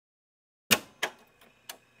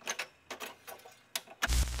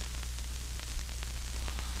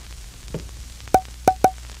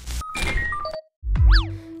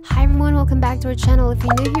to our channel. If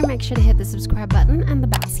you're new here, make sure to hit the subscribe button and the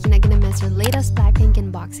bell so you're not gonna miss our latest Blackpink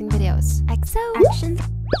unboxing videos. EXO action!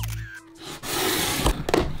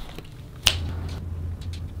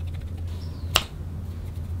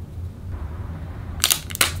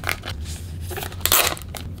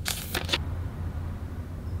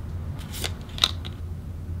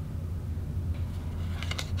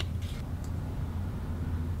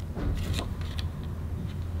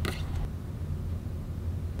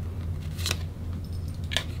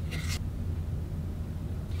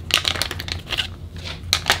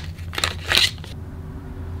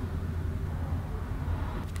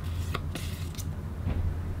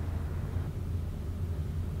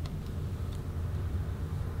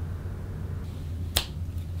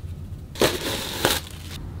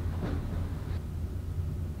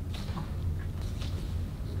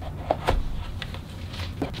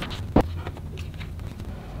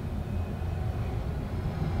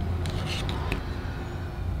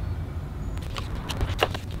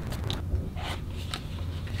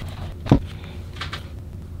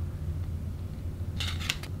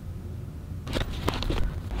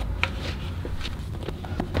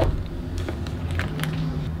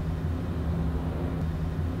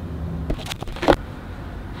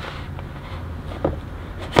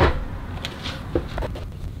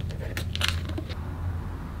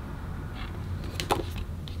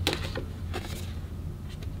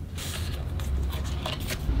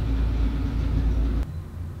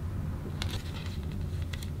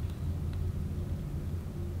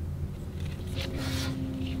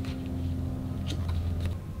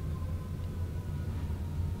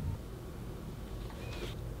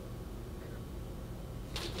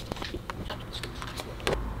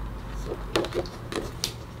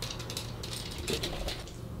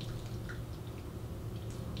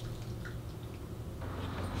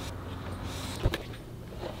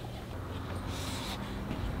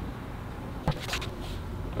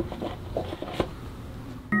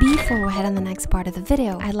 Before we head on the next part of the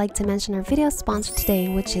video, I'd like to mention our video sponsor today,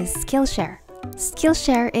 which is Skillshare.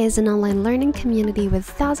 Skillshare is an online learning community with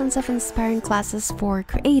thousands of inspiring classes for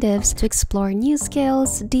creatives to explore new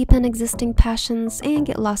skills, deepen existing passions, and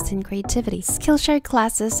get lost in creativity. Skillshare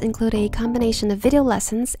classes include a combination of video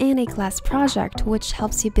lessons and a class project, which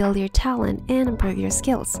helps you build your talent and improve your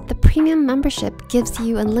skills. The premium membership gives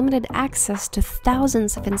you unlimited access to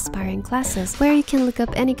thousands of inspiring classes, where you can look up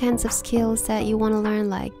any kinds of skills that you want to learn,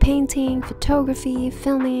 like painting, photography,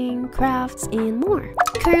 filming, crafts, and more.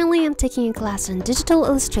 Currently, I'm taking a class on digital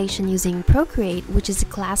illustration using Procreate, which is a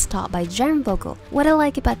class taught by Jerem Vogel. What I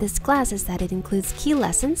like about this class is that it includes key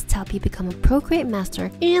lessons to help you become a Procreate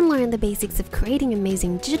master and learn the basics of creating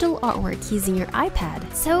amazing digital artwork using your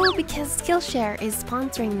iPad. So because Skillshare is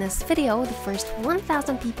sponsoring this video, the first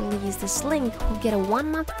 1,000 people who use this link will get a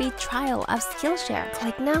 1-month free trial of Skillshare.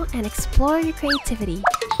 Click now and explore your creativity.